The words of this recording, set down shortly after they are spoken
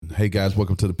Hey guys,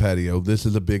 welcome to the patio. This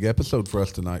is a big episode for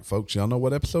us tonight, folks. Y'all know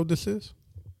what episode this is?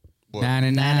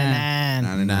 99.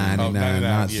 99,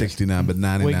 not 69, but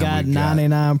 99. We got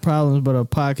 99 problems, but a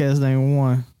podcast ain't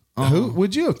one. Who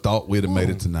would you have thought we'd have made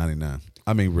it to 99?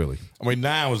 I mean, really.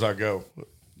 9 was our goal.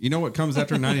 You know what comes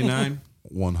after 99?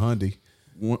 100.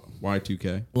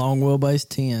 Y2K. Long wheelbase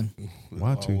 10.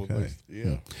 Y2K.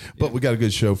 Yeah. But we got a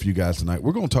good show for you guys tonight.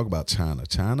 We're going to talk about China.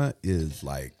 China is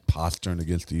like posturing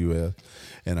against the U.S.,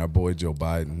 and our boy Joe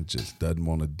Biden just doesn't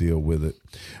want to deal with it.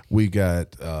 We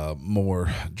got more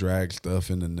drag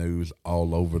stuff in the news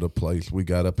all over the place. We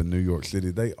got up in New York City.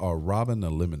 They are robbing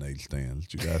the lemonade stands.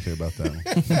 Did you guys hear about that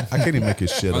one? I can't even make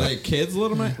his shit Are up. they kids'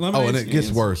 lemonade Oh, and it gets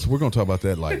stands? worse. We're going to talk about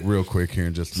that like real quick here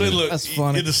in just a See, minute. look, That's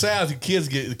funny. in the South, the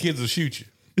kids will shoot you.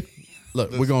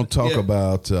 Look, we're going to talk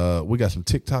about, we got some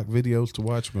TikTok videos to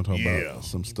watch. We're going to talk about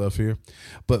some stuff here.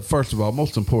 But first of all,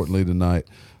 most importantly tonight,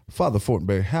 Father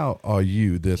Fortenberry, how are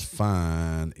you this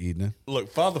fine evening?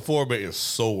 Look, Father Fortenberry is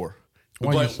sore.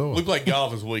 Why are you sore? We played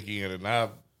golf this weekend, and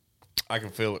I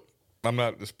can feel it. I'm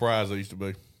not as surprised I used to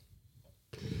be.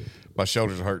 My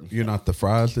shoulders are hurting. You're not the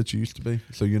fries that you used to be?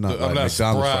 So you're not I'm like not McDonald's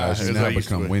surprised fries. You as I now used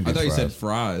to become be. Wendy's I thought you fries. said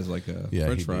fries, like French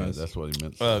he fries. did. That's what he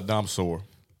meant. No, I'm sore.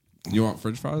 You want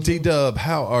French fries? T-Dub,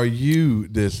 how are you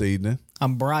this evening?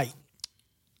 I'm bright.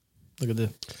 Look at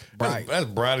this. Bright. That's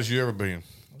bright as you ever been.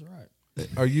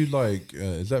 Are you like,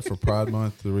 is that for Pride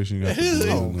Month, the reason you got the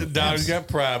blue on The it? dog's got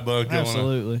pride bug going on.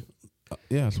 Absolutely.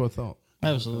 Yeah, that's what I thought.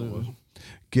 Absolutely.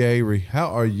 Gary, how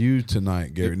are you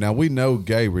tonight, Gary? Now, we know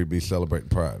Gary be celebrating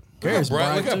Pride. Gary's Look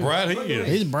how too. bright he is.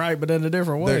 He's bright, but in a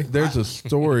different way. There's a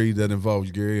story that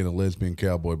involves Gary and a lesbian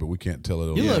cowboy, but we can't tell it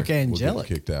on You the look air. We'll get angelic.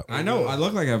 kicked out. I know. I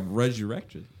look like I've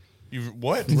resurrected. You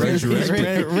what? Reggie. Who is Reggie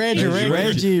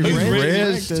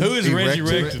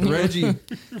Rected?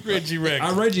 Reggie Rected.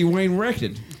 I Reggie Wayne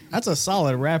Rected. That's a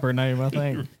solid rapper name, I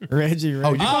think. Reggie.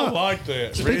 Oh, you I like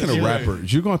that. Speaking Reggie of Rected.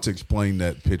 rappers, you're going to explain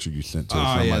that picture you sent to us. Oh,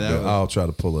 Something yeah, like that that. was- I'll try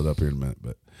to pull it up here in a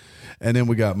minute. And then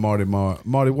we got Marty.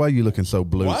 Marty, why are you looking so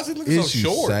blue? Why is he looking so you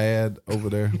short? sad over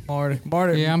there? Marty.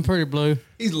 Yeah, I'm pretty blue.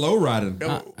 He's low riding.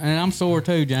 And I'm sore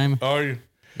too, Jamie. Are you?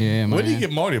 Yeah, man. When do you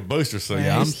get Marty a booster seat?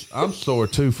 Yeah, I'm sore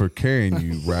too for carrying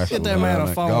you rascals that man around a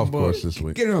that phone golf book. course this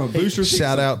week. Get him a booster.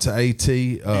 Shout out to AT.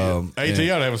 AT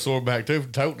ought to have a sore back too for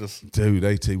toting us. Dude,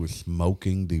 AT was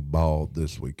smoking the ball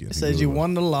this weekend. It says He you really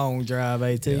won the long drive,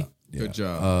 AT. was. Good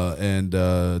job. And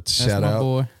shout my out.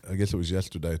 boy. I guess it was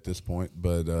yesterday at this point,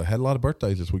 but had a lot of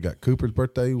birthdays this week. Got Cooper's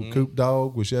birthday. Coop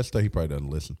Dog was yesterday. He probably doesn't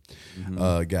listen.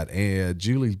 Got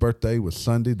Julie's birthday was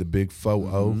Sunday, the big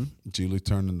 4-0. Julie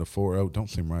turned into 4-0. Don't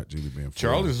seem right, Julie being 4-0.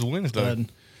 Charlie's is Wednesday.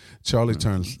 Doesn't. Charlie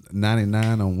turns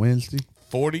 99 on Wednesday.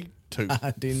 42.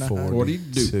 I do not.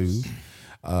 42.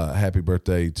 Happy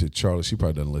birthday to Charlie. She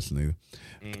probably doesn't listen either.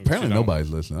 Apparently nobody's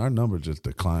listening. Our number just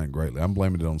declined greatly. I'm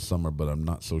blaming it on summer, but I'm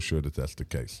not so sure that that's the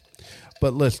case.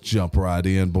 But let's jump right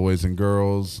in, boys and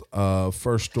girls.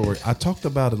 First story. I talked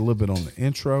about it a little bit on the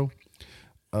intro.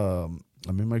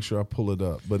 Let me make sure I pull it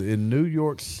up. But in New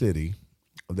York City,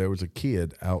 there was a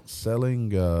kid out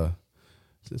selling.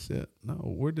 Is this it? No.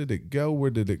 Where did it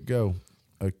go?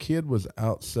 A kid was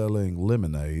out selling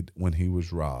lemonade when he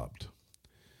was robbed.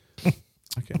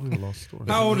 I can't believe I lost the story.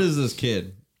 How old is this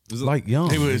kid? Was it Like young.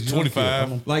 He was He's a young kid.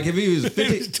 25. like if he was He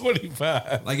 50, was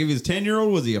 25. like if he was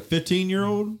 10-year-old, was he a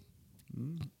 15-year-old?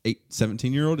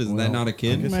 17-year-old? Isn't that not a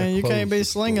kid? guess Man, you closed can't be the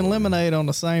slinging story. lemonade on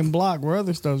the same block where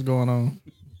other stuff's going on.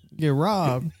 Get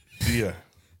robbed. Yeah.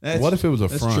 What if it was a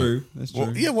That's front? true. That's true.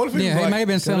 Well, yeah, what if he Yeah, was he like, may have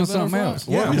been selling Could've been something a else.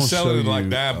 what if I'm he's gonna selling it show like you,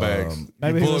 dime bags?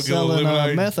 Maybe You he pull was a good little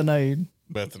selling lemonade. methanade.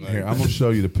 Methanade. Here, I'm gonna show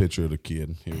you the picture of the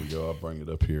kid. Here we go. I'll bring it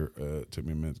up here. Took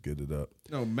me a minute to get it up.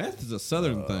 No, meth is a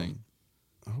southern thing.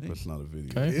 I hope it's not a video.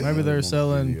 Okay, I maybe don't they're want a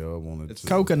selling video. I wanted to-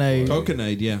 Coconade.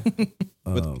 Coconade, yeah.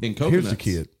 But in coconuts. Here's the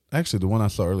kid. Actually, the one I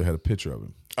saw earlier had a picture of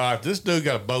him. All right, this dude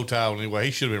got a bow tie on anyway.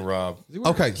 He should have been robbed.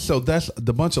 Okay, so that's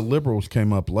the bunch of liberals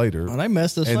came up later. Oh, they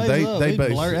messed his And face they- up. they He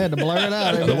basically- had to blur it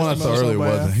out. They The one I messed saw him up so earlier bad.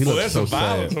 wasn't. He Well, looked that's so some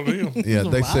violence sad. on him. Yeah,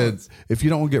 they violence. said if you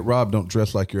don't want to get robbed, don't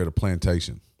dress like you're at a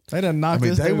plantation. They done I knocked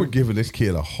mean, this they dude. were giving this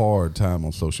kid a hard time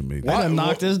on social media. They done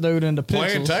knocked this dude into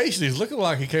pixels. Plantation. He's looking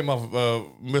like he came off of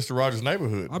Mr. Rogers'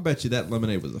 Neighborhood. I bet you that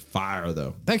lemonade was a fire,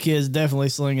 though. That kid's definitely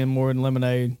slinging more than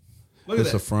lemonade. Look at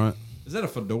It's a that. front. Is that a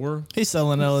fedora? He's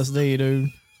selling LSD, dude.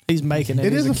 He's making it.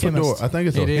 It He's is a chemist. fedora. I think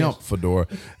it's a It is. hemp fedora.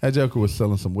 That joker was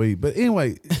selling some weed. But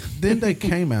anyway, then they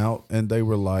came out and they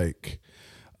were like,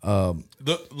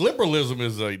 The liberalism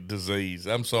is a disease.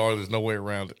 I'm sorry, there's no way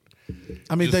around it.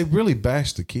 I mean, they really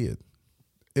bashed the kid.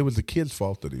 It was the kid's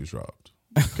fault that he was robbed.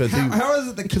 Because How is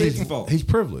it the kid's fault? He's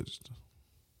privileged.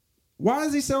 Why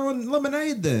is he selling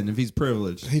lemonade then if he's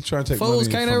privileged? He trying to take Fools,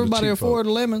 money can't from everybody the cheap afford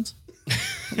folk. lemons?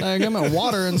 Give me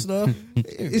water and stuff. Get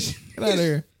Get out of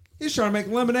here. He's trying to make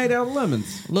lemonade out of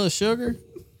lemons. A little sugar.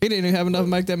 He didn't even have enough to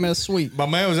make that mess sweet. My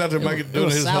man was out there It doing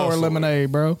was his sour hustle.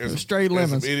 lemonade, bro. It was straight And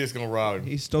lemons. Some idiot's gonna rob him.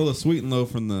 He stole a sweet and low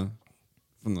from the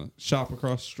shop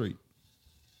across the street.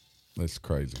 That's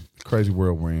crazy. Crazy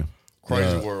world we're in.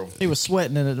 Crazy world. He was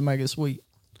sweating in it to make it sweet.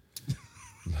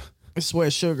 He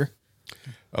sweat sugar.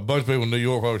 A bunch of people in New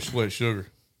York probably sweat sugar.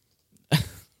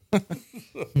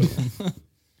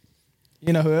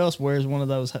 You know who else wears one of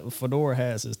those fedora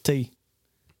hats? Is T.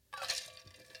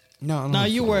 No,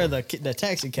 you wear the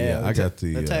taxi cab. Yeah, I got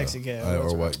the taxi cab.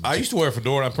 or what? I used to wear a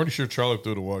fedora, and I'm pretty sure Charlie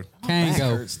threw it away. Can't Back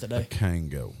go. hurts today.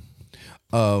 Kango.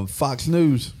 Fox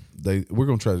News. We're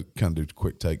going to try to kind of do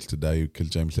quick takes today because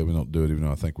Jamie said we don't do it, even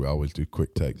though I think we always do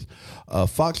quick takes.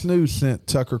 Fox News sent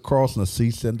Tucker Carlson a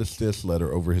cease and desist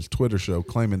letter over his Twitter show,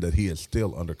 claiming that he is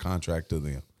still under contract to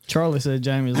them. Charlie said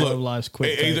Jamie's love life's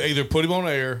quick. Either put him on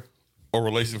air or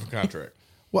release him from contract.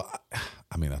 Well,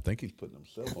 I mean, I think he's putting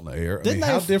himself on the air. I Didn't mean, they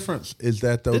how f- different is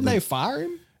that, though? Didn't than- they fire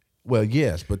him? Well,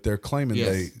 yes, but they're claiming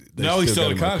Yes. they No, he's still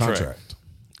still got in him under contract.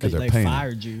 because They they're paying him.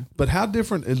 fired you. But how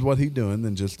different is what he's doing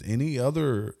than just any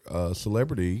other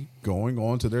celebrity going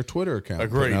on to their Twitter account?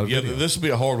 Agreed. putting out a Yeah, video? this would be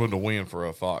a hard one to win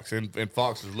for Fox, and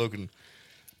Fox is looking.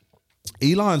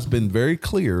 Elon's been very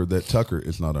clear that Tucker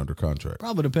is not under contract.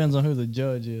 Probably depends on who the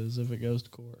judge is if it goes to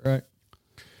court, right?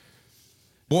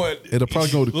 Boy, It'll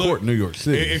probably go to court in New York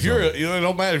City. If you're, it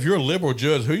don't matter if you're a liberal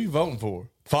judge, who you voting for?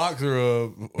 Fox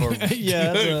or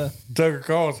Yeah, that's Tucker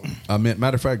Carlson? I mean,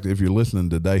 matter of fact, if you're listening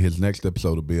today, his next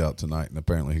episode will be out tonight, and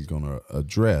apparently he's going to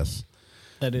address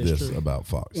that is this true. about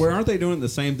Fox. Where aren't they doing the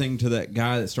same thing to that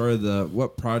guy that started the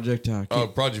what project?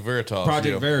 Project Veritas.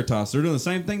 Project yeah. Veritas. They're doing the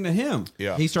same thing to him.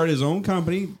 Yeah. He started his own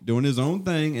company, doing his own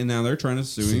thing, and now they're trying to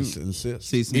sue him. Cease and desist.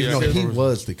 Cease and Even though desist. he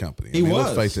was the company. He Let's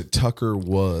was. face it, Tucker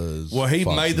was. Well, he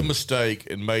Fox made the News. mistake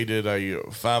and made it a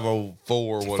 504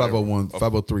 or whatever. 501,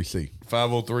 503C.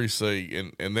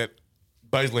 503C, and that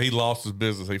basically he lost his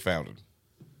business he founded.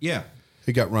 Yeah.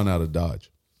 He got run out of Dodge.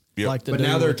 Yep. Like the But dude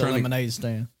now they're with the trying to- lemonade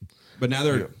stand. But now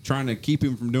they're trying to keep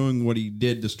him from doing what he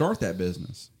did to start that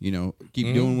business. You know,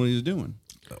 keep doing what he's doing.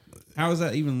 How is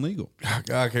that even legal?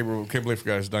 I can't believe I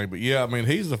forgot his name, but yeah, I mean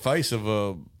he's the face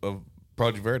of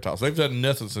Project Veritas. They've done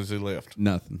nothing since he left.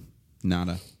 Nothing.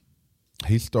 Nada.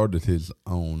 He started his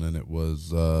own, and it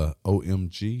was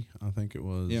OMG, I think it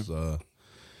was. Yeah.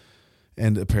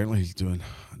 And apparently he's doing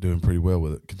pretty well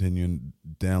with it, continuing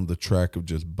down the track of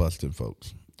just busting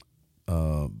folks,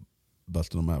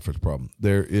 busting them out for the problem.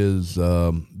 There was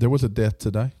a death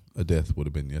today. A death would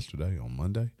have been yesterday on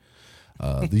Monday.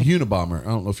 The Unabomber. I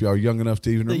don't know if y'all are young enough to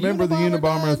even remember the Unabomber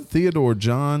Unabomber. died? Theodore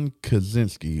John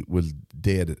Kaczynski was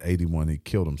dead at 81. He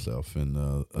killed himself in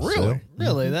a cell.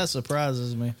 Really, that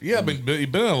surprises me. Yeah, I mean he's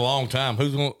been in a long time.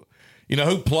 Who's going?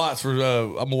 Who plots for?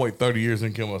 I'm gonna wait 30 years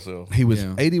and kill myself. He was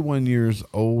Yeah. 81 years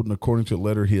old, and according to a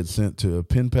letter he had sent to a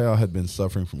pen pal, had been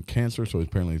suffering from cancer, so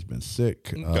apparently he's been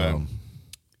sick. Okay.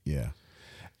 Yeah.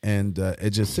 And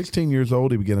at just 16 years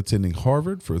old, he began attending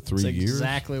Harvard for 3 That's years.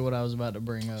 exactly what I was about to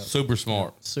bring up. Super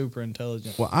smart. Super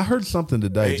intelligent. Well, I heard something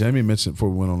today. Hey. Jamie mentioned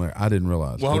before we went on there. I didn't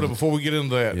realize. Well, hold on, before we get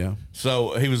into that. Yeah.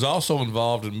 So he was also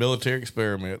involved in military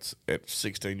experiments at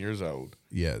 16 years old.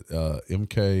 Yeah,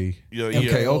 MK. Yeah,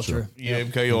 MK yeah. Ultra. Yeah,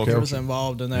 MK He Ultra. was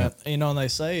involved in that. You know, and they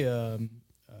say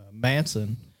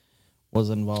Manson was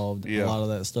involved in Yeah. a lot of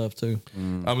that stuff too.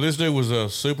 This dude was a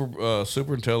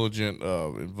super intelligent,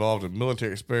 involved in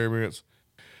military experiments.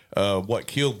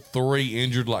 Killed 3,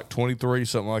 injured like 23,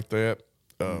 something like that.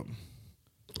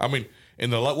 In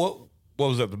the what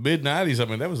was that? The mid 90s. I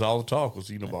mean, that was all the talk was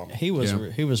Unabomber. He was Yeah.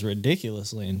 he was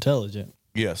ridiculously intelligent.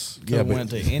 Yes. Could Yeah, have but- went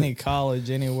to any college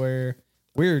anywhere.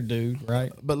 Weird dude, right?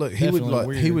 But look, he Definitely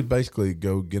weird. would basically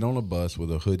go get on a bus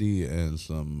with a hoodie and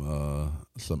some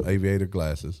aviator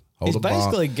glasses. He's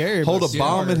basically Gary, Hold but a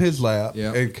bomb smarter. in his lap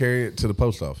Yeah. and carry it to the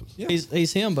post office.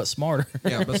 He's him, but smarter.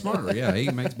 Yeah, but smarter. Yeah, he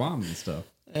makes bombs and stuff.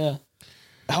 Yeah.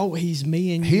 Oh, he's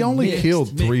me and you. He only mixed.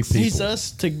 killed 3 people. He's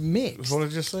us to mix. That's what I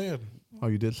just said. Oh,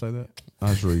 you did say that? I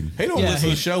was reading. He don't Yeah, listen to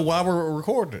he- the show while we're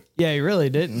recording it. Yeah, he really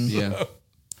didn't. Yeah.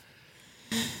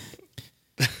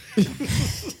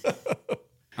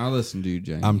 I'll listen to you,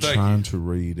 James. I'm Thank trying to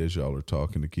read as y'all are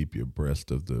talking to keep you abreast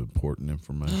of the important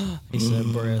information. He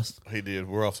said breast. He did.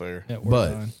 We're off there. Yeah, we're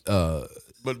but done.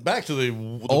 But back to the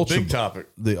Ultra- big topic.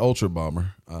 the Ultra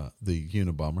Bomber, the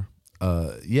Unabomber,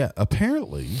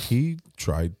 apparently he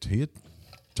had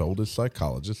told his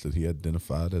psychologist that he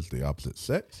identified as the opposite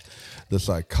sex. The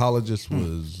psychologist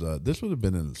was, this would have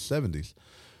been in the 70s,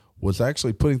 was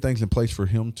actually putting things in place for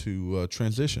him to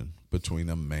transition between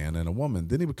a man and a woman.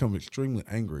 Then he became extremely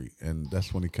angry, and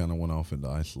that's when he kind of went off into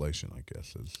isolation, I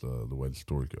guess, is the way the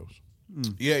story goes.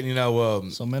 Yeah, and, you know,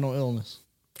 So mental illness.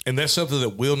 and that's something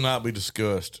that will not be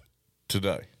discussed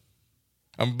today.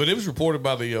 But it was reported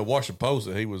by the Washington Post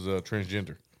that he was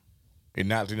transgender in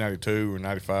 1992 or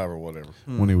 95 or whatever.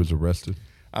 When he was arrested.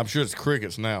 I'm sure it's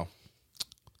crickets now.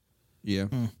 Yeah.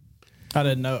 I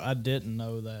didn't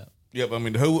know that. Yep, I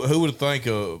mean, who would think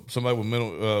somebody with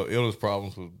mental illness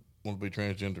problems would want to be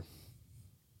transgender?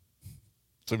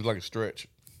 Seems like a stretch.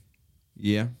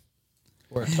 Yeah.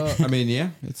 Or a tuck. I mean, yeah.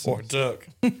 It's Or a tuck.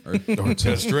 or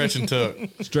A stretch and tuck.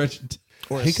 stretch.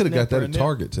 Or a He could have got snip or that a at nip.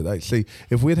 Target today. See,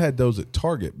 if we'd had those at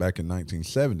Target back in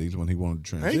 1970s when he wanted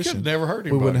to He transition, could have never hurt we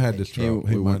anybody. wouldn't have had this trouble.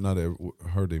 He we might wouldn't. not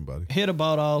have hurt anybody. He'd have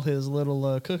bought all his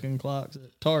little cooking clocks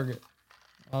at Target.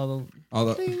 All the All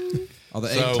the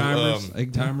So, egg timers.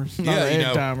 Egg timers. not Yeah, the you egg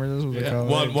know, timers. That's what they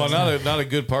call it. Well, not a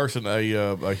good person.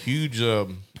 A huge.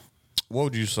 What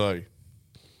would you say?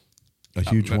 A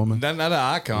huge woman. Not an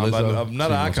icon. Lizzo. Not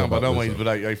She an wants icon by no about means, Lizzo. but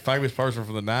a famous person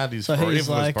from the 90s. So or he's infamous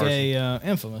like person. a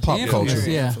infamous. Pop culture.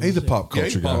 Yeah. He's a pop Yeah,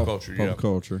 he's culture guy. pop culture. Yeah. Pop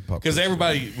culture. Pop Because culture.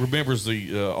 everybody remembers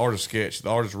the artist sketch, the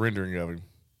artist rendering of him.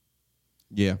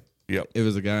 Yeah. Yep. It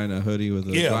was a guy in a hoodie with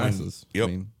Yeah, I mean, glasses. yep.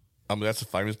 I mean, That's a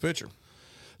famous picture.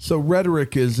 So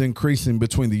rhetoric is increasing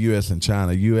between the U.S. and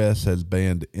China. U.S. has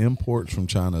banned imports from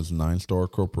China's 9-star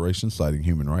corporation, citing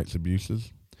human rights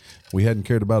abuses. We hadn't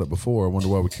cared about it before. I wonder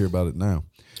why we care about it now.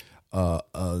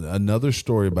 Another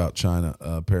story about China.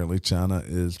 Apparently, China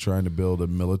is trying to build a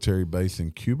military base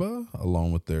in Cuba,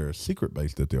 along with their secret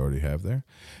base that they already have there.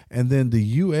 And then the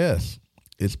U.S.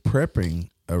 is prepping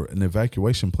an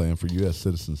evacuation plan for U.S.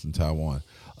 citizens in Taiwan.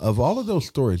 Of all of those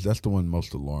stories, that's the one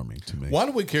most alarming to me. Why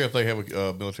do we care if they have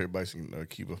a military base in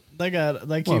Cuba? They keep Well,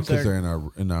 because their they're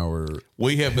in our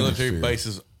We have military hemisphere.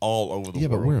 bases all over the Yeah,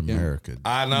 world. but we're America.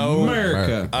 I know.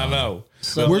 America. I know.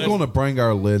 So But We're let's- going to bring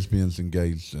our lesbians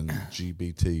engaged and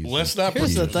GBTs. Let's not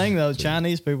Here's the pretend. thing, though.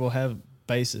 Chinese people have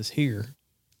bases here.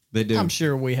 they do. I'm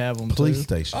sure we have them police too.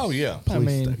 stations. Oh, yeah. police I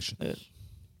mean, stations.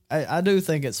 I do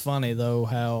think it's funny though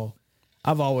how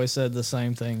I've always said the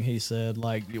same thing he said.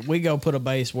 Like we go put a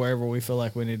base wherever we feel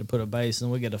like we need to put a base,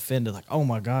 and we get offended. Like, oh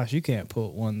my gosh, you can't put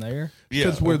one there. Yeah,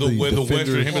 'Cause we're the Western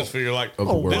defenders hemisphere, like, of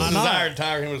the world. this is Why not? our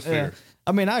entire hemisphere.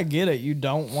 I mean, I get it. You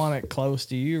don't want it close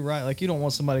to you, right? Like you don't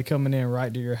want somebody coming in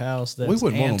right to your house that's We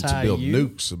wouldn't want them to build anti-you.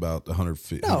 nukes about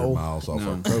 100 No. miles off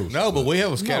our coast. No, but we have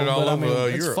them scattered No, all but I over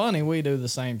mean, it's Europe. funny. We do the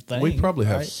same thing. we probably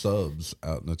have right? subs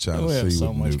out in the China We have Sea so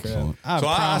with much nukes crap. on it. I So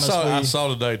I promise saw we saw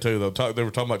today too though. They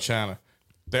were talking about China.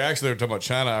 They were talking about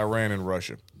China, Iran, and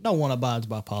Russia. no one abides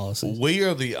by policy. We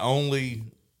are the only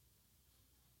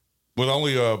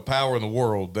power in the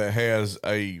world that has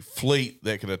a fleet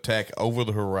that can attack over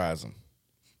the horizon.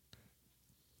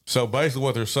 So basically,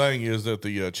 what they're saying is that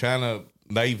the China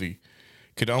Navy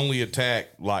can only attack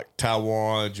like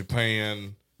Taiwan,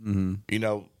 Japan,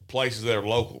 places that are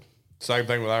local. Same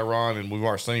thing with Iran, and we've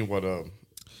already seen what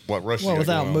Russia. Well, got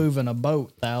without going on. moving a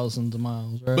boat thousands of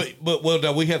miles, right? But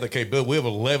no, we have the capability. We have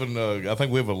 11. I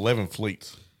think we have 11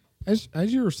 fleets. As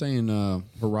you were saying,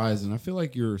 horizon, I feel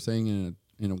like you were saying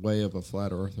in a way of a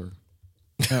flat earther.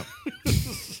 Yep.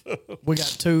 We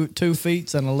got two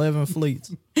feet and 11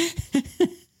 fleets.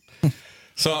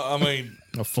 So I mean,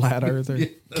 A flat earther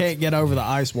can't get over the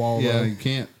ice wall. Yeah, though. you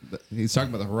can't. He's talking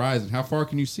about the horizon. How far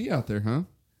can you see out there, huh?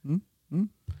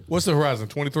 what's the horizon?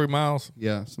 23 miles.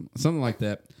 Yeah, something like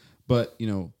that. But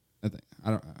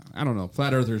I don't know.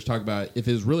 Flat earthers talk about if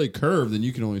it's really curved, then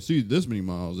you can only see this many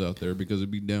miles out there because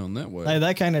it'd be down that way. Hey,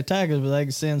 they can't attack us, but they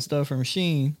can send stuff from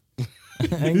Sheen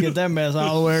and get that mess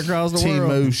all the way across the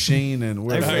world. Timu, Sheen, and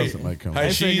where Hey, else it may come Hey,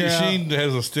 from. figure out- Sheen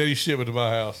has a steady shipment to my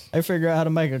house. They figure out how to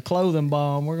make a clothing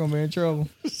bomb. We're gonna be in trouble.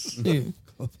 Dude.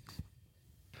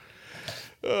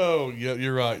 Oh, yeah,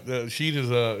 you're right. Sheen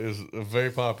is very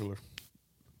popular.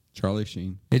 Charlie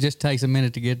Sheen. It just takes a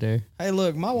minute to get there. Hey,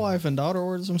 look, my wife and daughter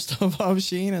ordered some stuff off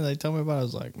Sheen, and they told me about it. I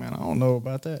was like, man, I don't know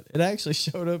about that. It actually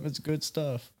showed up. It's good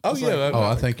stuff. Oh, It's yeah, like, that- Oh,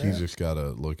 I think you just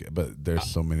gotta look at. But there's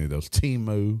so many of those.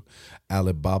 Timu,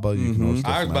 Alibaba. You can order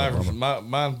stuff I from buy Alibaba. from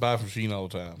mine buy from Sheen all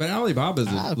the time. But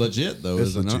Alibaba's legit though. It's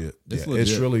is it not? legit. It's Yeah, legit.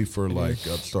 it's really for like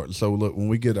upstart. So look, when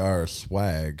we get our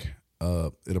swag,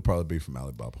 it'll probably be from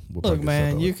Alibaba. We'll probably Look, get man,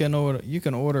 stuff out you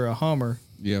can order a Hummer.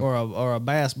 Yeah. Or a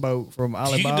bass boat from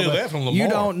Alibaba. do that from You Lamar.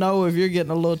 don't know if you're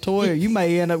getting a little toy, or you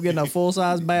may end up getting a full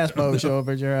size bass boat show up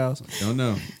at your house. Don't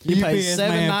know. You pay UPS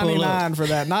man, pull $7.99 for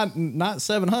that, not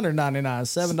 $799,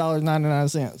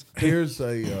 $7.99. Here's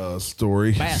a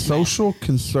story. Batman. Social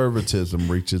conservatism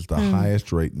reaches the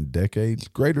highest rate in decades.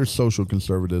 Greater social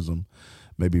conservatism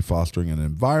may be fostering an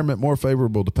environment more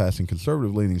favorable to passing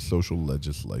conservative-leaning social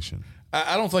legislation.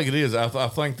 I don't think it is. I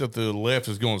think that the left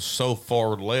is going so far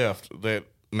left that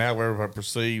now everybody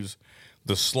perceives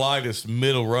the slightest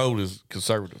middle road is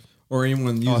conservative. Or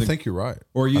anyone using, I think you're right.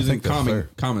 Or I using think that's fair.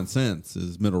 common sense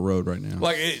is middle road right now.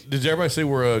 Like, did everybody see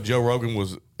where Joe Rogan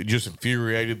was just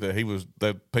infuriated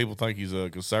that people think he's a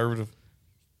conservative?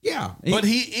 Yeah, But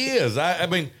he is. I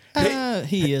mean,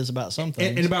 he is about some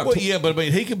things. and about well, yeah, but I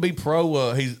mean, he could be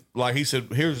pro. He's like he said.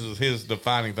 Here's his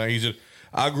defining thing. He said,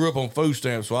 "I grew up on food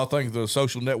stamps, so I think the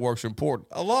social networks are important."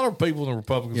 A lot of people on the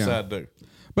Republican side do.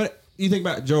 But you think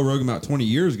about Joe Rogan about 20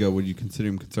 years ago. Would you consider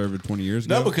him conservative 20 years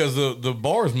ago? No, because the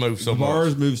bars moved so the much.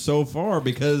 bars moved so far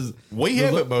because We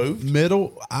haven't moved.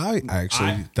 Middle, I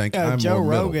actually think I'm Joe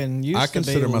more middle. Rogan used I to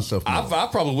consider be- myself middle. I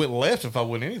probably went left if I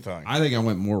went anything. I think I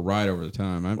went more right over the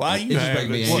time. Why you it's just have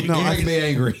making me it? angry. Well, no, It's making me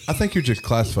angry. I think you're just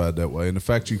classified that way, and the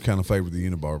fact you kind of favor the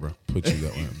unibarber puts you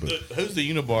that way. But Who's the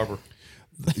unibarber?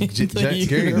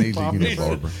 Gary needs a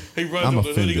unibarber. He runs I'm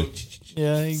with the hoodie. offended.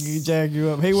 Yeah, he jack you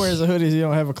up. He wears a hoodie, so you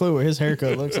don't have a clue what his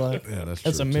haircut looks like. Yeah, that's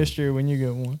a true, too. mystery when you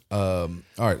get one. All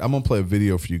right, I'm gonna play a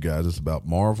video for you guys. It's about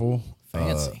Marvel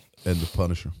Fancy. and the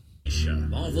Punisher.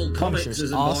 Marvel Comics Punisher's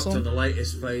has embarked awesome. on the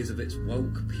latest phase of its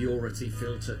woke purity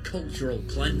filter cultural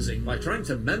cleansing by trying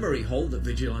to memory hold the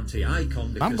vigilante icon.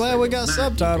 I'm because glad they we were got mad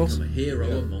subtitles. he'd become a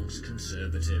hero amongst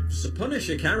conservatives. The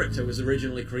Punisher character was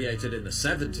originally created in the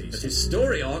 70s. His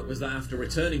story arc was that after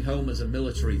returning home as a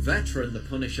military veteran, the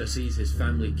Punisher sees his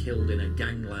family killed in a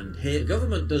gangland hit. The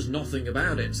government does nothing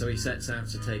about it, so he sets out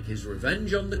to take his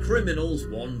revenge on the criminals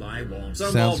one by one. So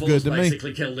Sounds Marvel's good to me.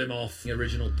 basically killed him off. The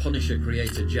original Punisher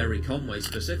creator Jerry Conway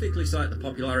specifically cited the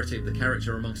popularity of the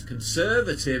character amongst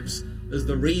conservatives as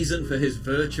the reason for his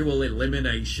virtual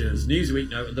elimination.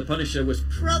 Newsweek noted the Punisher was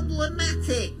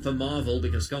problematic for Marvel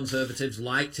because conservatives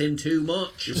liked him too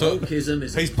much. So, Wokeism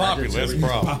is he's popular, that's the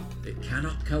problem. It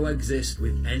cannot coexist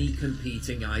with any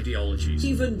competing ideologies,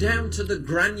 even down to the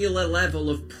granular level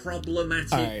of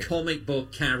problematic Alright. comic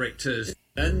book characters.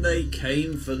 Then they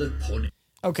came for the Punisher.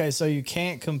 Okay, so you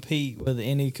can't compete with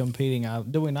any competing.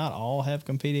 Do we not all have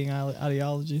competing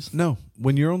ideologies? No,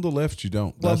 when you're on the left, you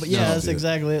don't. Well, but yeah, just that's it.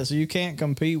 exactly it. So you can't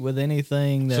compete with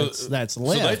anything that's left.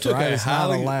 Right? It's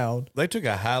not allowed. They took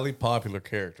a highly popular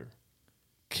character,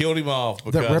 killed him off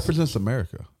because That represents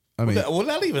America. I mean, well,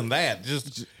 not even that.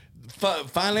 Just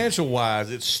financial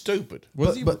wise, it's stupid.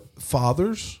 but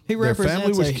fathers, He their represents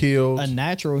family was killed. a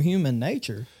natural human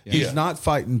nature. He's not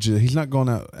fighting. He's not going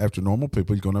out after normal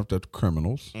people. He's going after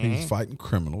criminals. Mm-hmm. He's fighting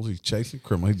criminals. He's chasing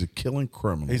criminals. He's killing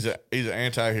criminals. He's an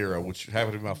anti-hero, which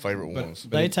happened to be my favorite ones.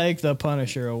 They take the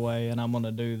Punisher away, and I'm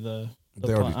gonna do the.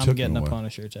 They already I'm took getting him a away.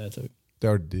 Punisher tattoo. They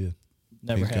already did.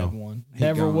 Never He's had gone. one. He's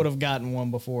Never gone. would have gotten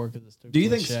one before because it's too. Do you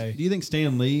cliche. think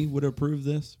Stan Lee would approve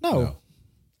this? No.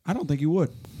 I don't think he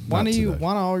would. Why Not do you? today.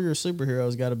 Why do all your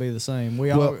superheroes got to be the same?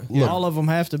 Well, look. all of them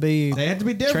have to be. They have to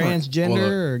be different. Transgender Well,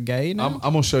 look, or gay now.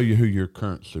 I'm going to show you who your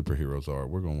current superheroes are.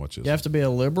 We're going to watch this. You have to be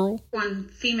a liberal. One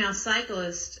female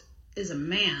cyclist is a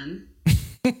man.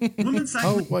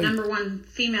 Oh, wait. Number one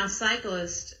female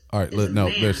cyclist. All right. is a No,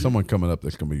 man. there's someone coming up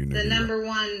that's going to be your new The hero. number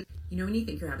one. You know when you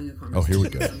think you're having a Oh, here conversation we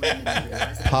go. with someone and then you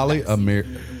realize that Polly you've seen Amir,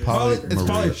 them in your Polly life. It's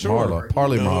Polly Marie, Shore. Marla,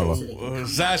 Polly Marla.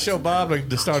 Sideshow Bob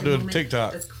to start doing Moment,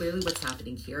 TikTok. That's clearly what's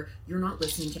happening here. You're not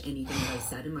listening to anything that I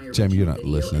said in my original Jamie, you're not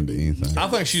video, listening and to then you anything. use I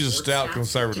think she's a sports stout stats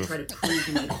conservative. To try to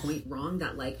prove my point wrong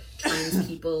that like trans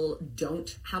people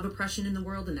don't have oppression in the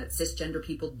world and that cisgender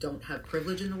people don't have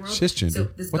privilege in the world. Cisgender? So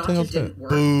this What the gotcha hell's didn't that? work,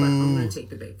 but I'm going to take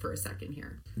the bait for a second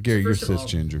here. Gary, you're First of all,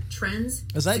 cisgender. Trans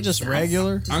Is that just success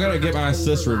regular? does I'm gonna not get my have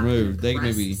cis overlap removed. and They may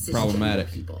oppress be cisgender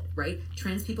problematic. People, right?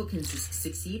 Trans people can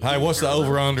succeed. Hey, in what's the parallel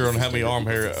over-under on to how many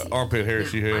cisgender people armpit hair now,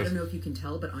 she I has? don't know if you can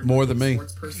tell, but I'm More not than a me.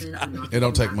 sports person. I'm not It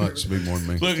don't take going much to be more than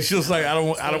me. Look, she'll say, I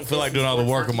don't feel like doing all the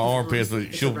work on my armpits,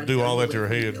 but she'll do all that to her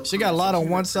head. She got a lot on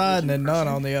one side and then none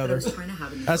on the other.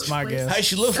 That's my guess. Hey,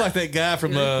 she looks like that guy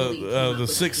from the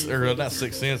Sixth, or not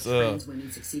Sixth Sense, the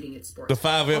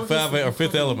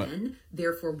Fifth Element.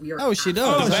 Therefore, we are. Oh, she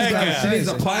does. The bad guy. She needs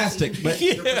a plastic. But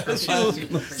She's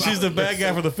the bad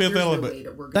guy for the Fifth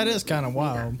Element. That is kinda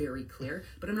wild. Very clear,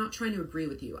 but I'm not trying to agree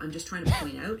with you. I'm just trying to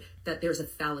point out that there's a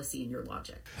fallacy in your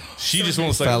logic. She just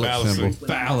wants to say Phallic fallacy. symbol.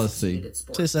 Fallacy.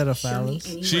 She said a phallus.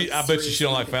 I bet you she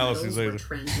don't like fallacies either.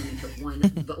 Trans women have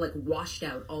won, but like washed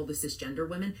out all the cisgender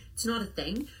women. It's not a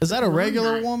thing. Is that a Beyond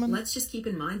regular that, woman? Let's just keep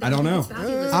in mind. That I don't know. it's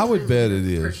fabulous I would trans bet women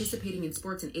it is. Participating in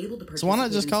sports and able to participate. So why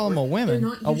not just in call them a sport. women? They're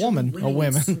not A usually woman. A winning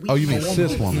women. sweet Oh, you mean women.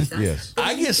 cis woman? That's- Yes.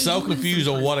 I get so confused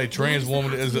on what a trans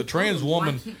woman is. a trans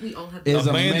woman is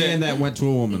a man man that went to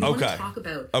a woman. If you Okay. want to talk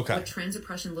about Okay. what trans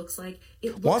oppression looks like, it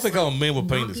looks Why don't they call like them men with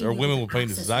not penis being or able women to with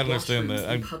penises? access I understand washrooms that.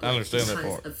 in I public understand that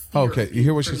because part. of fear Okay, of you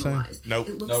hear what she's being saying? criminalized. Nope.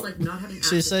 It looks Nope. like not having She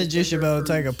access said to you should be able to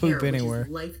take a gender-affirming poop care, which is anywhere.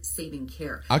 life-saving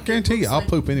care. I guarantee you, It looks I'll like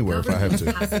poop anywhere if I have to.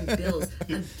 government passing bills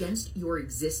against your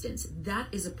existence. That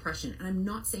is oppression. And I'm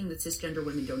not saying that cisgender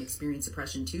women don't experience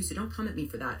oppression too, so don't come at me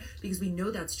for that, because we know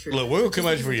that's true. Look, we'll come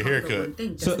Just at you for your because we talk about haircut. one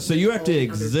thing So doesn't you mean have to all the other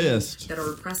things exist. that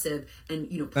are oppressive and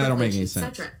That don't make any privilege, et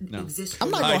sense. cetera, No. exist. I'm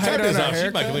not for gonna women. Hey, hate check on this her out. She's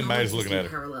haircut. making me mad just looking at her.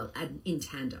 Parallel and in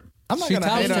tandem. I'm not She gonna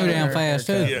talks hate too on her damn fast,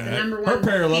 haircut. too. Yeah. The number Her one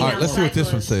parallel- female All right, let's see what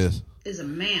this one cyclist says. is a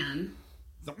man.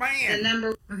 The The man.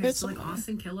 number Okay, It's so like a-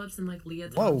 Austin Phillips and like Leah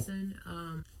Whoa. Thompson,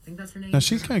 I think that's her name. Now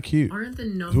she's kind of cute. Aren't the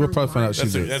number We'll probably find out one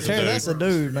she's That's a- that's a Hey, dude. that's a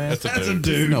dude, man. That's a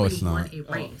dude. No, you it's not. won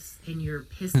a race and you're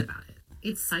pissed about it.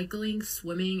 It's cycling,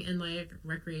 swimming, and like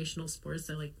recreational sports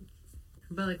that like.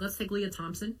 But like, let's take Leah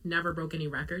Thompson. Never broke any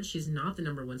records. She's not the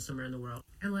number one swimmer in the world.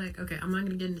 And like, okay, I'm not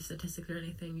gonna get into statistics or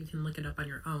anything. You can look it up on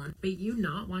your own. But you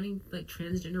not wanting like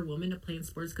transgender women to play in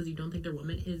sports because you don't think they're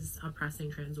women is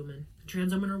oppressing trans women.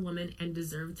 Trans women are women and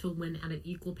deserve to win at an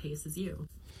equal pace as you.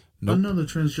 Nope. Another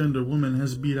transgender woman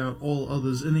has beat out all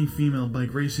others in a female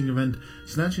bike racing event,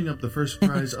 snatching up the first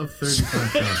prize of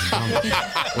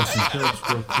 $35,000. Austin Phillips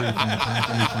broke free from the pack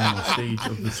in the final stage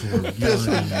of the tour. This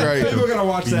one's great. People gotta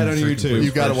watch that on YouTube.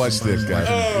 You gotta watch this,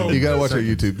 guys. You gotta watch our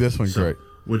YouTube. This one's great.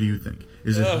 What do you think?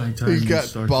 Is it high time He's you got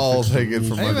start balls to fix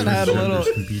the hanging rules from for He even had a little.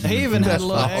 transgenders competing He in even had a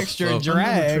Formula little awesome. extra One?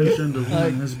 drag. Another transgender woman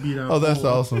Like, has beat out Oh, that's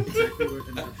all awesome. Exactly what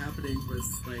ended up happening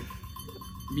was like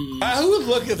me, Who would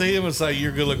look at him and say,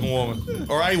 you're a good looking woman?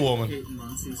 Or a woman? Kate, and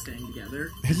Monty staying together.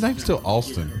 His name's still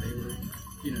Austin.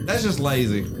 They were, That's just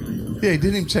lazy. Yeah, he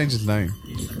didn't even change his name.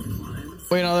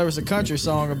 well, you know, there was a country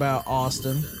song about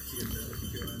Austin.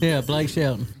 Yeah, Blake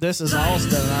Shelton. This is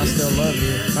Austin, and I still love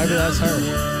you. Maybe that's her.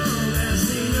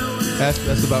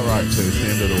 That's about right too. It's the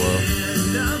end of the world.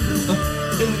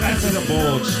 That's in a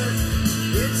bulge.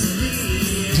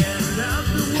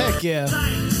 Heck yeah.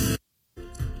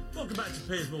 Welcome back to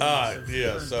Pairs More.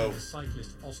 Yeah, so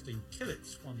Cyclist Austin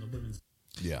Phillips won the women's.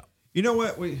 Yeah. You know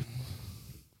what? We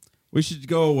should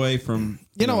go away from.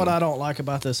 You know what I don't like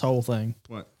about this whole thing?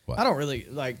 What? I don't really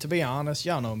like, to be honest.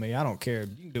 Y'all know me. I don't care.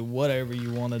 You can do whatever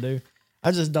you want to do.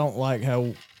 I just don't like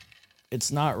how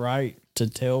it's not right to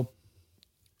tell.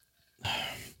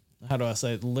 How do I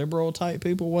say it, liberal type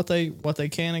people what they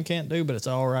can and can't do, but it's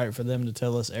all right for them to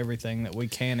tell us everything that we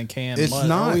can and can't. It's must,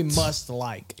 not. or we must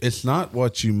like. It's not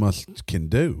what you can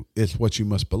do. It's what you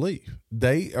must believe.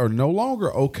 They are no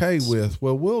longer okay with,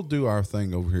 well, we'll do our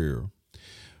thing over here.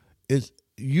 It's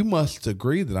you must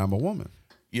agree that I'm a woman.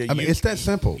 yeah, I mean, it's that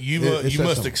simple. You It's that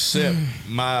must simple. accept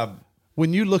my.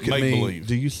 When you look at make me, believe.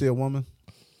 do you see a woman?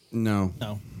 No.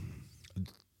 No,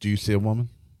 Do you see a woman?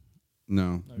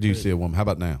 No. Do you see a woman? How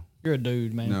about now? you're a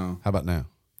dude, man. No. How about now?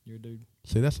 You're a dude.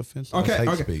 See, that's offensive. Okay. That's hate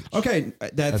Okay. speech. Okay.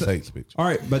 That's hate speech. All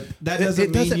right, but that It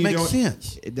doesn't. doesn't mean you make don't,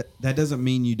 sense. That doesn't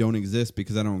mean you don't exist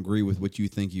because I don't agree with what you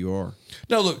think you are.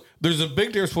 No, look, there's a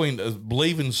big difference between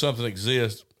believing something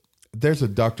exists. There's a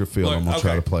Dr. Phil Look, I'm gonna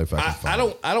try to play if I can I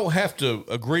find. I don't have to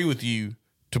agree with you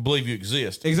to believe you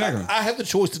exist. Exactly. I have the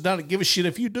choice to not give a shit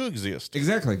if you do exist.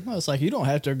 Exactly. Well, it's like you don't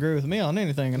have to agree with me on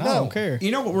anything, and I No. don't care. You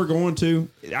know what we're going to?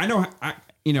 I know. I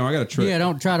got a trick. Yeah,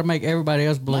 don't try to make everybody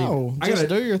else believe. No, I just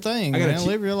gotta- do your thing, I gotta man.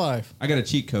 Live your life, I got a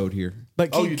cheat code here.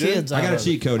 but keep you do? kids out I got a of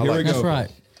cheat it. code. Here we go. That's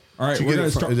right. All right, Did you we're get going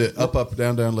it to from, start. is it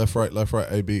up, down, left, right,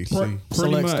 A, B, C? Pretty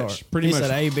Select much. start. Pretty he much.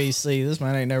 said ABC. This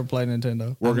man ain't never played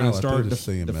Nintendo. We're I going know, to I start did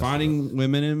see him mess defining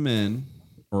women and men,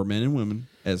 or men and women,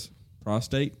 as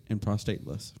prostate and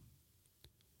prostateless.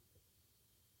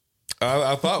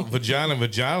 I thought vagina and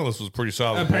vaginalist was pretty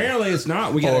solid. Apparently, it's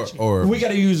not. We got Or- we got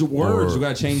to use words. or- We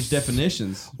got to change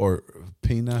definitions. Or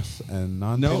penis and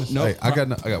No, non-penis? no. Hey, I got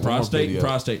one more prostate and video.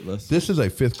 prostateless. This is a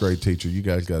 5th grade teacher. You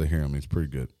guys got to hear him. He's pretty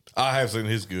good. I have seen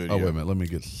his good. Oh, yeah. wait a minute. Let me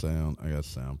get sound. I got a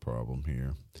sound problem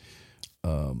here.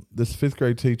 This 5th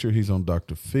grade teacher, he's on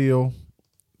Dr. Phil.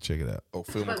 Check it out. Oh,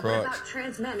 Phil But what McCrotch. about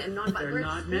trans men and non? They're We're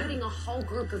not excluding men. a whole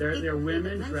group of They're people.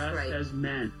 women that dressed menstruate. as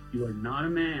men. You are not a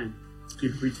man. You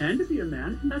can pretend to be a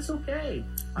man, and that's okay.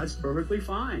 That's perfectly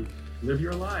fine. Live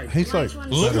your life. He's like,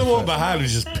 Look at the one behind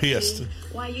who's just pissed.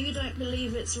 Why you don't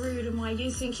believe it's rude and why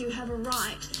you think you have a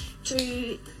right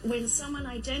to, when someone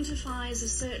identifies a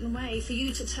certain way, for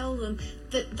you to tell them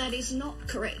that that is not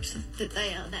correct, that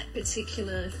they are that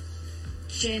particular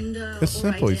gender It's or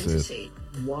simple, he says. identity.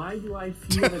 Why do I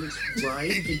feel that it's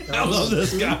right? Because I love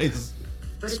this, guys.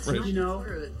 But it's But not you know,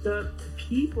 true. the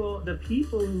people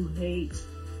who hate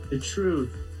the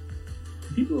truth,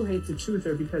 People who hate the truth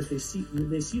are because they see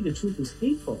the truth as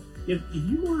hateful. If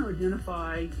you want to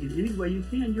identify in any way you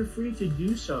can, you're free to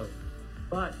do so.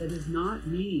 But that does not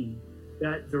mean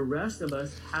that the rest of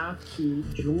us have to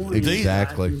join.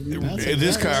 Exactly.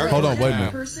 This car. Hold on, wait a If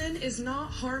minute. person is not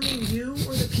harming you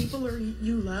or the people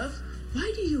you love,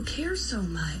 why do you care so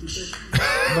much?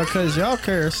 Because y'all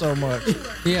care so much.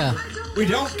 Yeah. We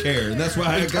don't care. That's why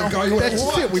I got to call you what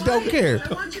That's it. We don't care.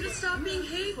 I want you to stop being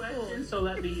hateful. So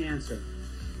let me answer.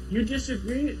 You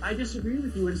disagree. I disagree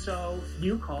with you, and so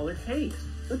you call it hate.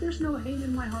 But there's no hate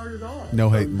in my heart at all. No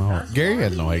hate in my heart. Gary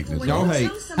has no hate in his No heart.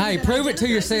 hate. Hey, prove it to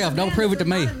yourself. Don't prove it to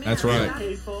me. That's right.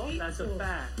 Hateful. That's a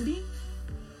fact.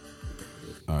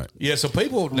 All right. Yeah, so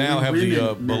people now have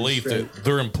the belief that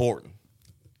they're important,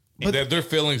 But- that their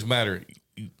feelings matter.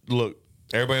 Look,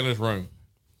 everybody in this room,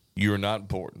 you are not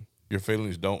important. Your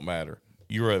feelings don't matter.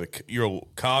 You're a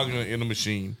cog in a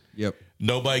machine. Yep.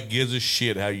 Nobody gives a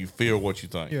shit how you feel, what you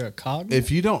think. You're a cog.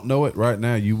 If you don't know it right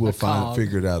now, you will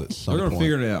figure it out at some They're point. gonna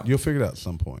figure it out. You'll figure it out at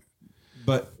some point.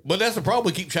 But that's the problem.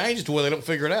 We keep changing to where they don't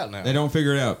figure it out now. they don't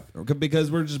figure it out because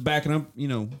we're just backing up. You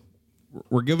know,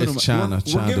 we're giving It's them China.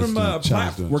 We're giving them a China's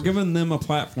platform. doing We're it. giving them a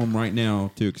platform right now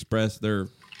to express their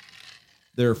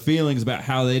feelings about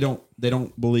how they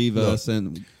don't believe us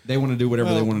and they want to do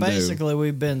whatever they want to do. Basically,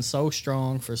 we've been so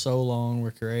strong for so long,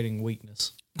 we're creating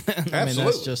weakness. I mean,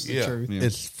 that's just the truth. Yeah.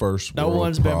 It's first No world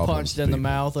one's been problems, punched in the people.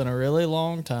 mouth in a really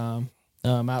long time,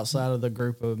 outside of the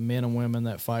group of men and women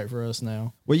that fight for us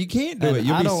now. Well, you can't do And it.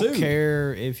 You'll I be don't sued.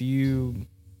 care if you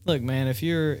look, man. If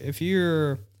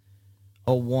you're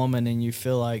a woman and you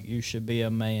feel like you should be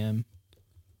a man,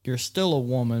 you're still a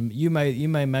woman. You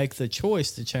may make the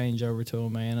choice to change over to a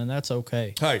man, and that's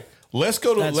okay. Hey, let's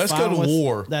go to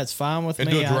war. That's fine with and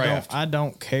me. do a draft. I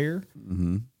don't care.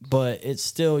 Mm-hmm. But it's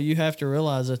still, you have to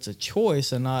realize it's a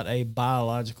choice and not a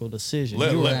biological decision.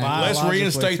 Let's biologically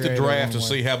reinstate the created draft to one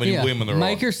way. see how many women there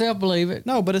Make are. yourself believe it.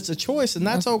 No, but it's a choice, and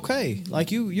that's okay.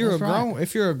 Like you're a That's right. grown.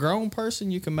 If you're a grown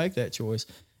person, you can make that choice.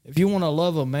 If you want to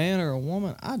love a man or a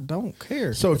woman, I don't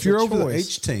care. So It's if you're a over the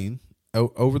choice. 18,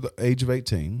 over the age of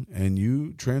 18, and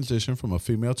you transition from a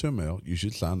female to a male, you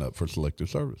should sign up for selective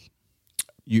service.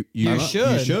 You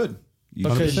should. You should.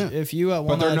 Because 100%. if you But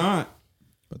want they're not.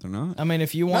 I mean,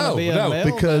 if you want to be a male,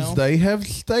 because now, they have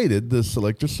stated the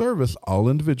selective service, all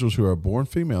individuals who are born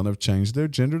female and have changed their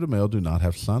gender to male do not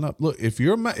have to sign up. Look, if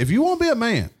you want to be a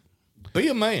man, Be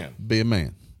a man. be a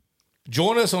man.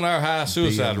 Join us on our high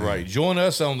suicide rate. Join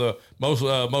us on the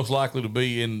most likely to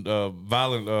be in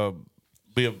violent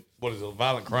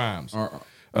crimes.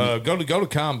 Go to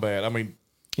combat. I mean,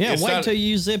 yeah, it's wait not- till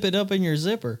you zip it up in your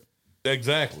zipper.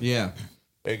 Exactly. Yeah.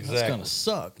 Exactly. That's gonna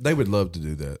suck. They would love to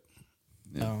do that.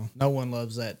 No one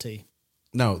loves that tea.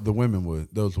 No, the women would.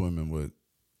 Those women would.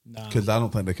 No. Because I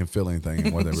don't think they can feel anything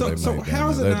in whatever they So make. how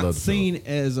is it They'd not love to feel seen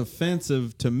as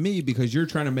offensive to me because you're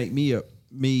trying to make me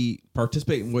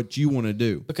participate in what you want to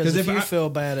do? Because if you feel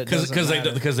bad, it doesn't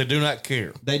matter. because they do not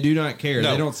care. They do not care.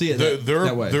 No, They don't see it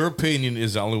that way. Their opinion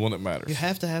is the only one that matters. You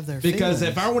have to have their Because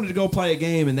feelings. if I wanted to go play a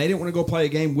game and they didn't want to go play a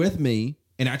game with me,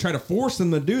 and I try to force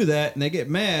them to do that, and they get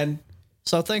mad.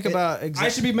 So think about. I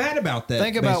should be mad about that.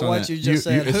 Think based about on what that. you just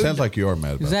said. It Who sounds d- like you are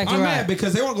mad about Exactly I'm right. mad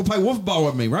because they want to go play wolf ball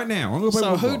with me right now. I'm going to go play So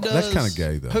wolf who ball. does? That's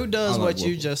kinda gay, though. Who does I like what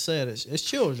you wolf just said? It's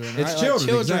children. It's Right? Like, children,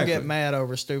 children exactly. get mad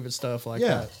over stupid stuff like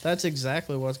Yeah. that. That's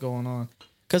exactly what's going on.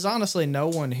 Because honestly, no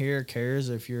one here cares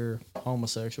if you're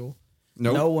homosexual.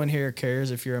 Nope. No one here cares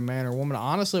if you're a man or woman.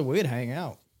 Honestly, we'd hang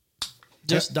out.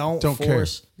 Just don't care.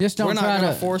 force. Just don't We're not try going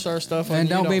to to force our stuff on and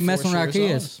you. don't be messing force with our yours on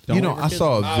kids. us. You know, Your I kids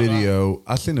saw are- a video.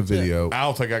 I seen a video. I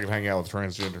don't think I can hang out with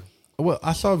transgender. Well,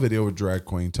 I saw a video of a drag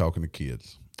queen talking to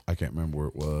kids. I can't remember where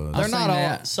it was. They're I've not seen all.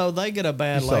 that. So they get a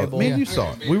bad You saw it. label. Man, you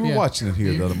saw it. We were watching it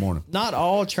here the other morning. Not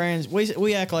all trans.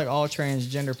 We act like all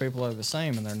transgender people are the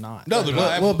same, and they're not. No, they're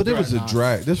not. Well, but it was a Not.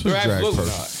 drag. This was a They're drag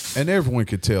absolutely person, and everyone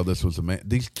could tell this was a man.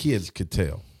 These kids could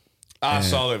tell. I And-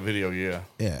 saw that video. Yeah.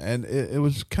 Yeah, and it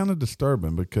was kind of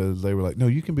disturbing because they were like, "No,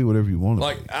 you can be whatever you want."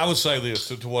 Like I would say this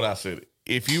to what I said.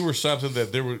 If you were something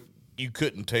that you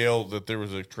couldn't tell that there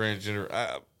was a transgender.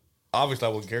 Obviously, I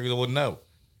wouldn't care because I wouldn't know.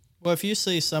 Well, if you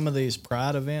see some of these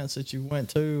pride events that you went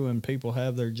to and people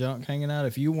have their junk hanging out,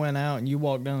 if you went out and you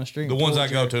walked down the street, The and ones pulled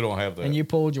I go your- to don't have that. and you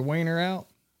pulled your wiener out,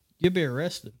 you'd be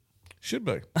arrested. Should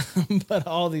be. But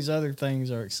all these other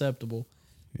things are acceptable.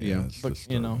 Yeah, But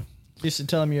you know, you should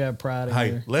tell them you have pride. In Hey,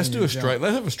 your, let's in do your a straight. junk.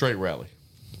 Let's have a straight rally.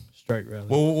 Straight rally.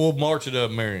 We'll march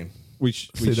at Marion.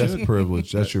 See, that's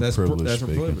privilege. That's your privilege. That's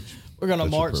speaking. privilege. We're gonna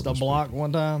That's your march the privilege block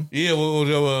one time. Yeah, we'll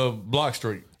go Block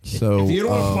Street. So If you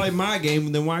don't want to play my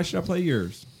game, then why should I play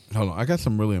yours? hold on, I got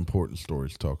some really important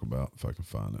stories to talk about if I can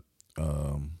find it.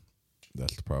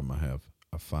 That's the problem I have.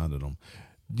 I found them.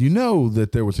 You know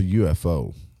that there was a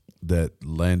UFO that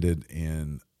landed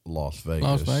in Las Vegas.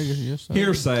 Las Vegas, yes. Sir.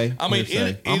 Hearsay. I mean,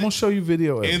 I'm gonna show you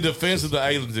video. In defense of the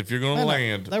aliens, if you're going to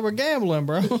land, They were gambling,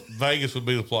 bro. Vegas would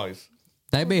be the place.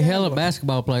 They be hella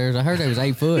basketball players. I heard they was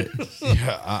 8 foot. It's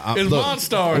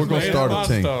Monstars. We're gonna start a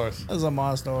team. That's a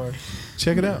monster.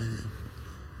 Check it out.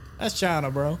 That's China,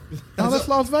 bro. Oh, that's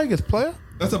Las Vegas, player.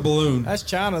 That's a balloon. That's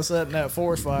China setting that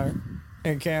forest fire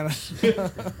in Canada.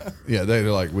 Yeah,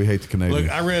 they're like, we hate the Canadians.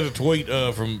 Look, I read a tweet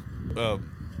from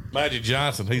Magic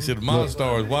Johnson. He said,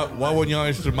 Monstars, why wasn't y'all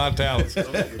interested in my talents?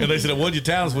 And they said, what'd your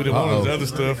talents? We didn't want this other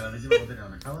stuff.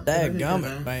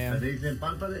 Dadgummit, man.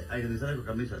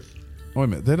 Wait a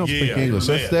minute, they don't speak English.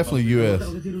 That's definitely U.S.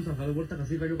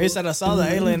 He said, I saw the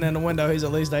alien in the window. He's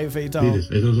at least 8 feet tall. Yeah,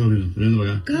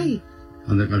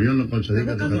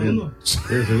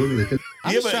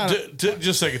 but just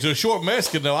a second. To a short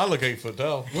Mexican, though, I look 8 foot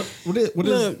tall. What is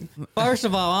Look, first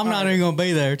of all, I'm not even going to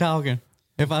be there talking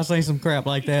if I see some crap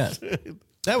like that.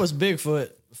 That was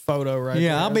Bigfoot photo right there.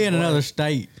 Yeah, I'll be in another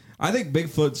state. I think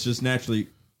Bigfoot's just naturally,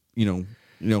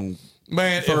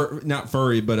 Man, not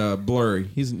furry, but blurry.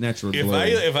 He's naturally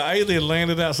blurry. If an alien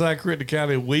landed outside Crittenden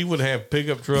County, we would have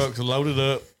pickup trucks loaded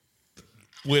up.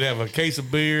 We'd have a case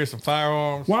of beer, some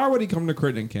firearms. Why would he come to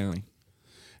Crittenden County?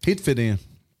 He'd fit in.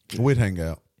 We'd hang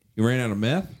out. You ran out of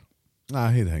meth? Nah,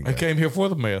 he'd hang out. He came here for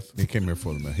the meth. He came here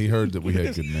for the meth. He heard that we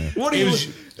had good meth. What do you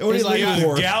It was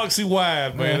galaxy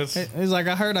wide, man. He's like,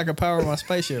 I heard I could power my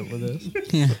spaceship with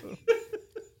this. Yeah.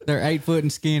 They're 8 foot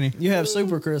and skinny. You have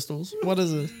super crystals. What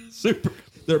is it?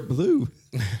 They're blue.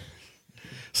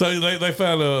 So they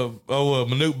found a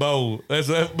Manute Bowl. That's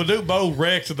a Manute Bowl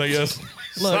Rex, and they just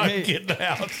started getting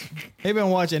out. He been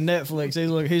watching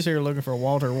Netflix. He's here looking for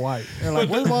Walter White. They're like,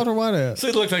 where's Walter White at?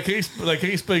 See, look, they can't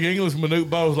speak English.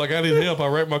 Manute Bowl's like, I need help. I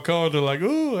wrecked my car. They're like,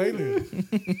 ooh, alien.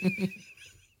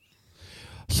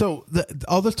 So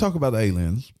all this talk about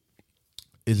aliens,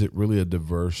 is it really a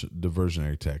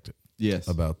diversionary tactic? Yes.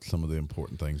 About some of the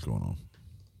important things going on.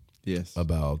 Yes.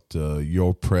 About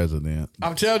your president.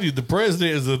 I'm telling you, the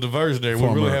president is a diversionary. We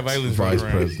really have aliens running vice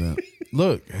around. president.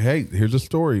 Look, hey, here's a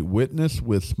story. Witness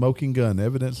with smoking gun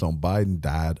evidence on Biden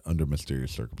died under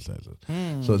mysterious circumstances.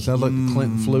 So it sounds like the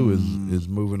Clinton flu is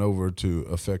moving over to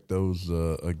affect those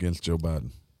against Joe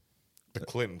Biden. The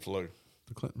Clinton flu.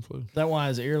 The Clinton flu. That why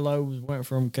his earlobes went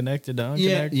from connected to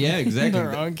unconnected? Yeah, exactly.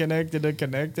 They're unconnected to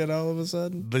connected all of a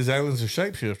sudden. These aliens are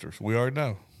shapeshifters. We already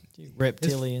know.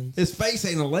 Reptilians. His face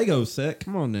ain't a Lego set.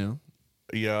 Come on now.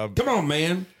 Yeah. Come on,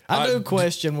 man. I do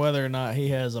question whether or not he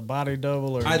has a body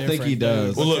double or I think he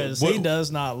does. Well, Well, look, he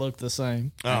does not look the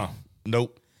same.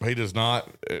 Nope. He does not.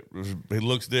 He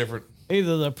looks different.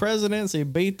 Either the presidency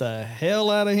beat the hell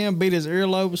out of him, beat his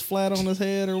earlobes flat on his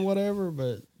head or whatever,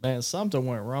 but man, something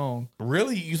went wrong.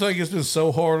 Really? You think it's been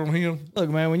so hard on him? Look,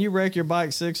 man, when you wreck your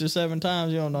bike 6 or 7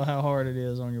 times, you don't know how hard it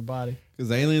is on your body.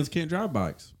 Because aliens can't drive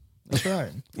bikes. That's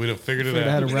right. We'd have figured it Figured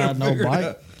out. out how to ride no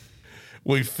bike.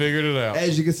 We figured it out.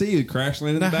 As you can see, you crash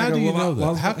landed in Now, the back how of do you know that?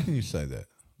 Las How can you say that?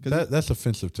 That's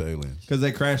offensive to aliens. Because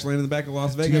they crash landed in the back of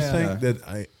Las Do you Vegas. think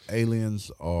that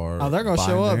aliens are Oh, they're going to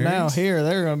show up now binaries? here.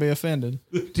 They're going to be offended.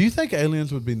 Do you think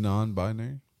aliens would be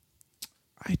non-binary?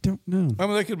 I don't know. I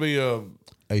mean, they could be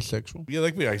asexual. Yeah, they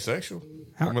could be asexual.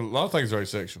 I mean, a lot of things are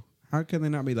asexual. How can they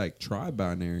not be like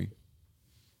tri-binary?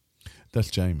 That's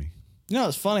Jamie. You know,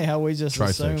 it's funny how we just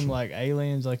Trisexual. assume like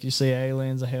aliens, like you see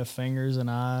aliens that have fingers and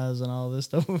eyes and all this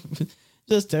stuff.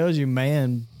 Just tells you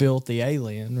man built the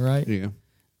alien, right? Yeah.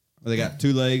 They got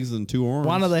 2 legs and 2 arms.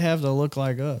 Why do they have to look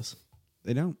like us?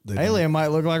 They don't. Alien might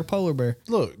look like a polar bear.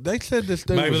 Look, they said this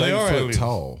dude Maybe was they 8 are foot aliens.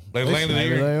 tall. They landed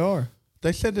Maybe here. they are.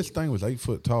 They said this thing was 8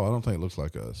 foot tall. I don't think it looks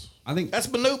like us. I think That's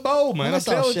Manute Bowl, man. I That's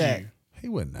all told Shaq. you. He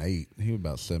wasn't 8. He was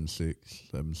about 7'6",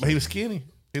 7'7". But he was skinny.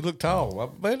 He looked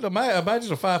tall.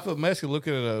 Imagine a 5 foot Mexican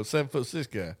looking at a 7'6"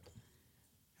 guy.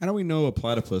 How do we know a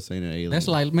platypus ain't an alien? That's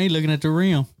like me looking at the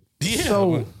rim. Yeah.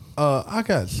 So I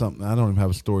got something. I don't even have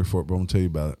a story for it, but I'm gonna tell you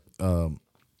about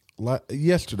it.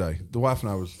 Yesterday, the wife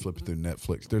and I was flipping through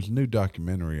Netflix. There's a new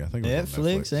documentary. I think it was on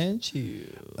Netflix and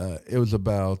chill. It was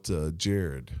about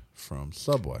Jared from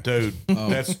Subway. Dude,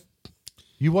 that's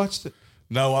You watched it?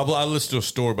 no. I listened to a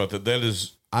story about that. That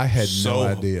is. I had So- no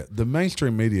idea. The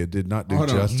mainstream media did not do Hold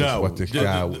on. justice No, what this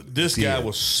guy. this did. guy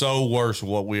was so worse than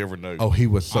what we ever knew. Oh, he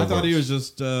was so. I thought he worse.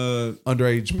 was just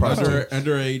underage prostitute.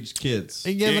 underage kids.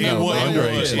 He giving It everybody,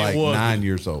 was- Underage, like was. 9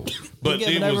 years old. but he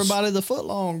giving it was, everybody the foot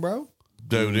long, bro.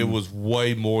 dude, it was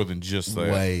way more than just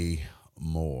that. Way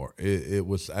more. It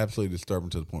was absolutely disturbing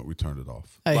to the point we turned it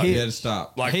off. Hey, he had to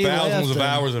stop. Like thousands of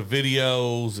hours of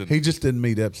videos. And he just didn't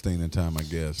meet Epstein in time, I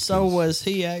guess. So was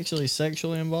he actually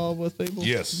sexually involved with people?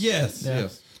 Yes.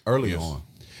 Early on.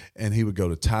 And he would go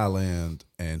to Thailand,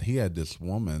 and he had this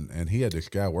woman, and he had this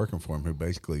guy working for him who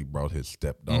basically brought his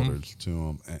stepdaughters to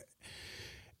him. And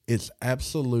it's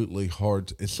absolutely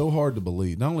hard. It's so hard to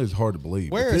believe. Not only is it hard to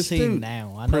believe. Where is he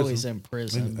now? I know he's in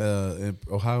prison. In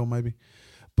Ohio, maybe.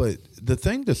 But the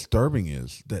thing disturbing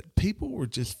is that people were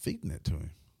just feeding it to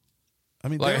him. I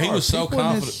mean, like, he was so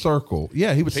confident. Circle.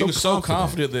 Yeah, he was so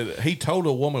confident that he told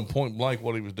a woman point blank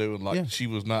what he was doing. Like, she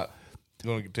was not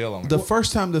going to tell on him. The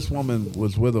first time this woman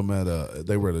was with him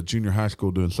they were at a junior high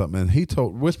school doing something, and he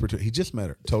whispered to her, he just met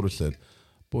her, told her, said,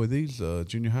 "Boy, these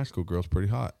junior high school girls pretty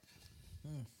hot."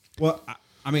 Well,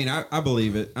 I mean, I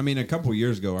believe it. I mean, a couple of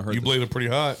years ago, I heard. You believe it pretty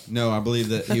hot? No, I believe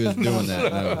that he was doing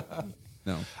that.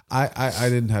 No. I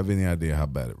didn't have any idea how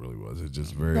bad it really was. It's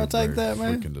just very, you gonna take very that,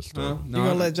 man? freaking disturbing. You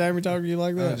gonna let Jamie talk to you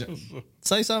like that?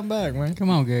 Say something back, man. Come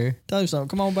on, Gary. Tell you something.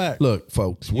 Come on back. Look,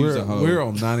 folks, we're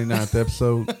on 99th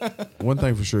episode. One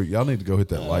thing for sure, y'all need to go hit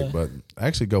that like button.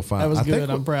 Actually, go find. That was good.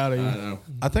 I'm proud of you.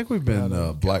 I think we've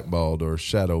been blackballed or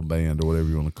shadow banned or whatever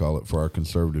you want to call it for our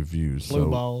conservative views.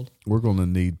 Blue-balled. So we're going to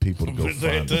need people to go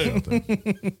find us out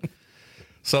there.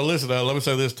 So listen, let me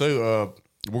say this too.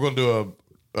 We're going to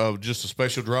do just a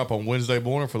special drop on Wednesday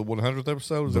morning for the 100th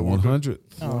episode. Is the that what 100th?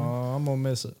 Oh, I'm gonna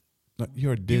miss it. No, you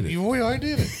already did it. You already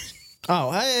did it.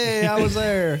 Oh, hey, I was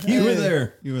there. You were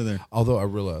there. You were there. Although I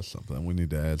realized something, we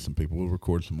need to add some people. We'll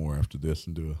record some more after this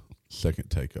and do a second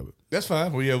take of it. That's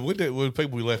fine. Well, yeah, we did. With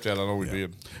people we left out, I know we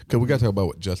did. Because we got to talk about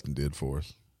what Justin did for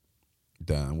us.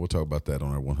 Don, we'll talk about that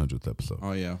on our 100th episode.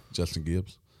 Oh yeah, Justin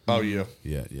Gibbs. Oh yeah,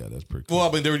 yeah, that's pretty cool. Well,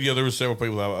 I mean, there were several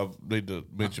people I need to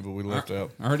mention, but we left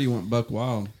out. I heard he went buck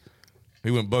wild.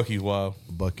 He went Bucky's wild.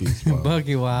 Bucky's wild.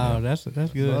 Bucky wild. That's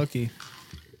good. Bucky.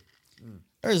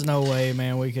 There's no way,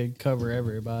 man, we could cover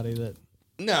everybody that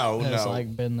has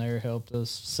like been there, helped us,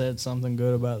 said something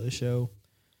good about the show.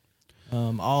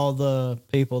 All the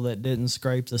people that didn't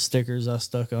scrape the stickers I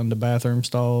stuck on the bathroom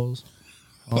stalls,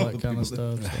 all that kind of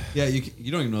stuff. Yeah,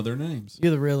 you don't even know their names.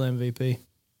 You're the real MVP.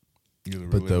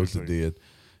 But those that did,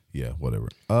 yeah, whatever.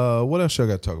 What else y'all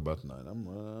got to talk about tonight?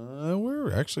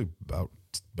 We're actually about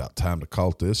time to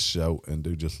call this show and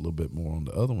do just a little bit more on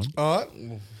the other one. All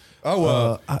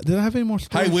right. Did I have any more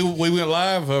stories? Hey, we went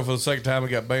live for the second time. We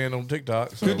got banned on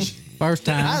TikTok. So. First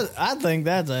time. I think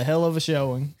that's a hell of a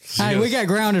showing. Hey, we got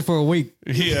grounded for a week.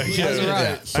 Yeah, that's right.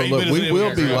 Yeah. So look, we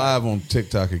will be live on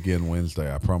TikTok again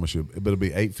Wednesday. I promise you. But it'll be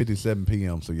 8:57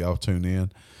 p.m. So y'all tune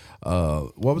in.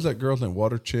 What was that girl's name?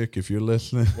 Water Chick. If you're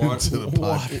listening to the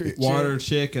podcast. Water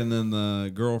Chick, and then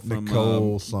the girl from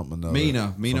Nicole something.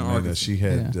 Mina Arkansas. She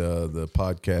had the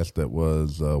podcast that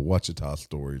was Wichita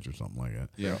Stories or something like that.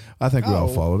 Yeah, I think we all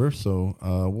followed her, so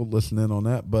we'll listen in on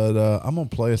that. But I'm gonna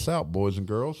play us out, boys and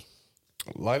girls.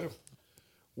 Later.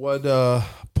 What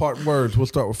parting words? We'll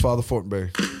start with Father Fortenberry.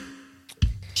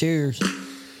 Cheers.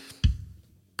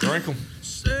 Drink them.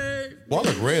 Well, I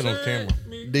look red on camera.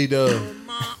 D-Dub.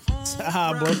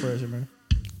 High blood pressure, man.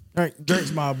 All right, drink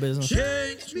small business.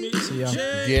 See y'all.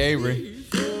 Gary.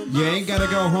 You ain't gotta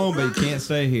go home, but you can't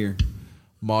stay here.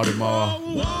 Marty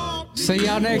Ma. See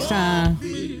y'all next time.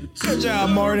 Good job,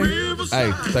 Marty.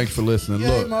 Hey, thanks for listening.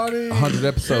 Look, 100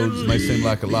 episodes may seem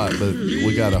like a lot, but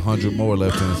we got 100 more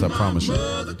left in us, I promise you.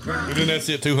 And then that's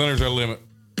it. 200 is our limit.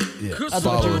 Yeah. I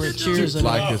thought you were cheersing.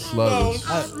 Like us, love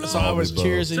us. So I was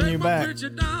cheersing you back.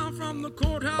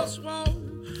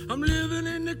 I'm living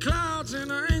in the clouds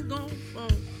and I ain't gonna fall.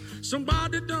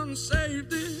 Somebody done saved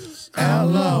this.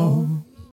 Hello.